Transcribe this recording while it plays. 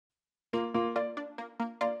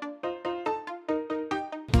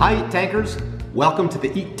Hi Eat Tankers, welcome to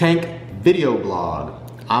the Eat Tank video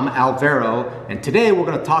blog. I'm Alvaro, and today we're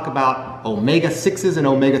going to talk about omega-6s and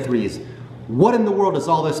omega-3s. What in the world is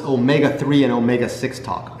all this omega-3 and omega-6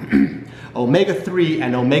 talk? Omega-3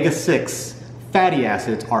 and omega-6 fatty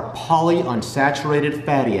acids are polyunsaturated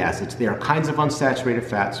fatty acids. They are kinds of unsaturated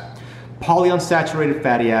fats, polyunsaturated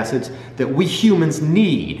fatty acids that we humans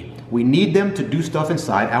need. We need them to do stuff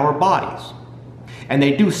inside our bodies. And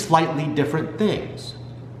they do slightly different things.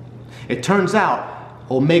 It turns out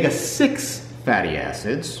omega-6 fatty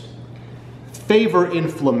acids favor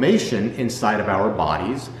inflammation inside of our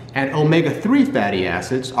bodies, and omega-3 fatty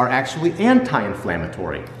acids are actually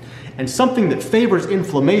anti-inflammatory. And something that favors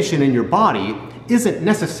inflammation in your body isn't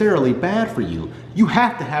necessarily bad for you. You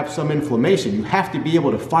have to have some inflammation. You have to be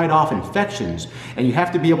able to fight off infections, and you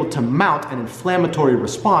have to be able to mount an inflammatory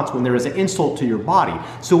response when there is an insult to your body.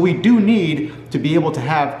 So we do need to be able to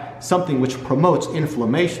have something which promotes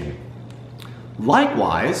inflammation.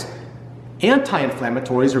 Likewise,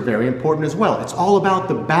 anti-inflammatories are very important as well. It's all about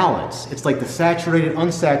the balance. It's like the saturated,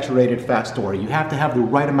 unsaturated fat story. You have to have the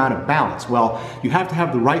right amount of balance. Well, you have to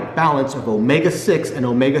have the right balance of omega-6 and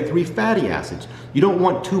omega-3 fatty acids. You don't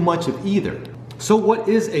want too much of either. So what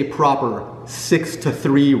is a proper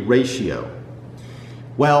 6-to-3 ratio?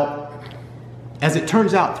 Well, as it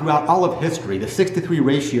turns out, throughout all of history, the 6-to-3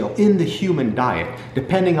 ratio in the human diet,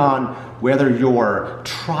 depending on whether your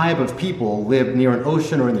tribe of people lived near an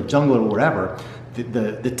ocean or in the jungle or wherever,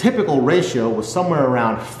 the typical ratio was somewhere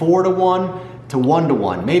around 4-to-1 to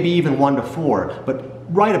 1-to-1, maybe even 1-to-4,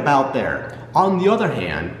 but right about there. On the other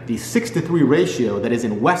hand, the 6-to-3 ratio that is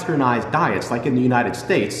in westernized diets, like in the United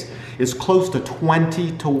States, is close to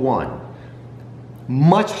 20-to-1,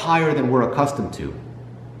 much higher than we're accustomed to.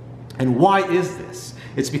 And why is this?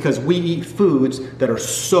 It's because we eat foods that are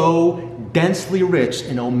so densely rich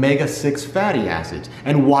in omega-6 fatty acids.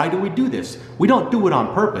 And why do we do this? We don't do it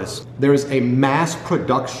on purpose. There's a mass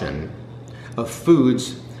production of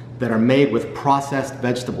foods that are made with processed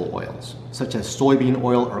vegetable oils, such as soybean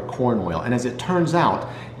oil or corn oil. And as it turns out,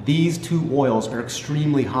 these two oils are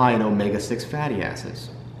extremely high in omega-6 fatty acids.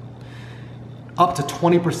 Up to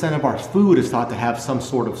 20% of our food is thought to have some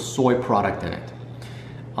sort of soy product in it.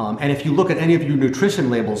 And if you look at any of your nutrition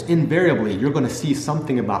labels, invariably you're going to see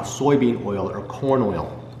something about soybean oil or corn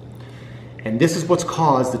oil. And this is what's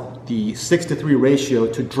caused the 6-to-3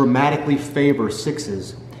 ratio to dramatically favor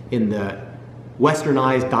 6s in the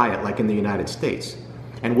westernized diet like in the United States.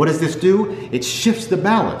 And what does this do? It shifts the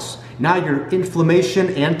balance. Now your inflammation,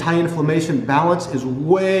 anti-inflammation balance is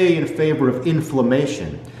way in favor of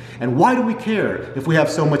inflammation. And why do we care if we have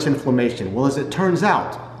so much inflammation? Well, as it turns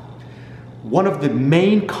out, one of the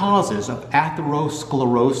main causes of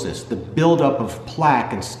atherosclerosis, the buildup of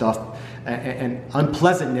plaque and stuff, and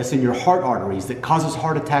unpleasantness in your heart arteries that causes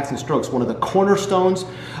heart attacks and strokes, one of the cornerstones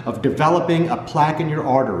of developing a plaque in your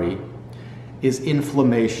artery is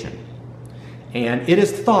inflammation. And it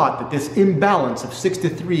is thought that this imbalance of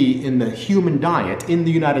 6-to-3 in the human diet in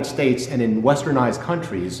the United States and in westernized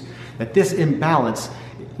countries, that this imbalance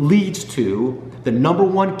leads to the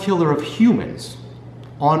 #1 killer of humans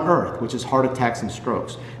on earth, which is heart attacks and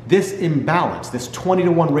strokes. This imbalance, this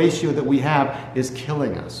 20-to-1 ratio that we have, is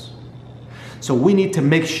killing us. So we need to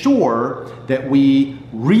make sure that we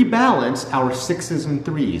rebalance our 6s and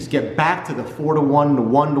 3s, get back to the 4-to-1 to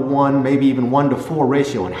 1-to-1, maybe even 1-to-4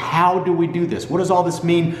 ratio. And how do we do this? What does all this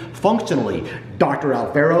mean functionally? Dr.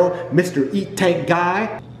 Alvaro, Mr. Eat Tank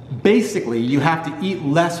guy? Basically, you have to eat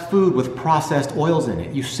less food with processed oils in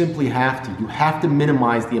it. You simply have to. You have to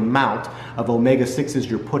minimize the amount of omega-6s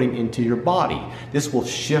you're putting into your body. This will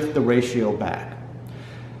shift the ratio back.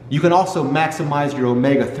 You can also maximize your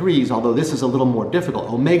omega-3s, although this is a little more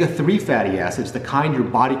difficult. Omega-3 fatty acids, the kind your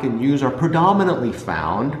body can use, are predominantly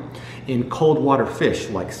found in cold water fish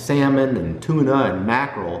like salmon and tuna and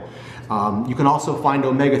mackerel. You can also find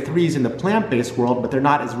omega-3s in the plant-based world, but they're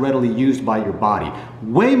not as readily used by your body.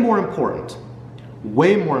 Way more important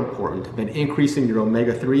than increasing your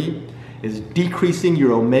omega-3 is decreasing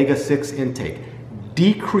your omega-6 intake.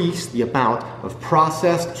 Decrease the amount of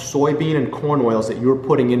processed soybean and corn oils that you're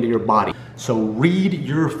putting into your body. So read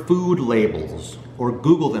your food labels or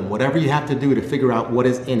Google them, whatever you have to do to figure out what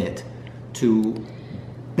is in it to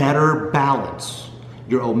better balance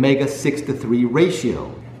your omega-6-to-3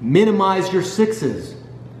 ratio. Minimize your 6s,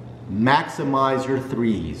 maximize your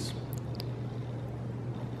 3s.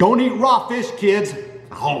 Don't eat raw fish, kids.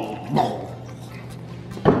 Oh,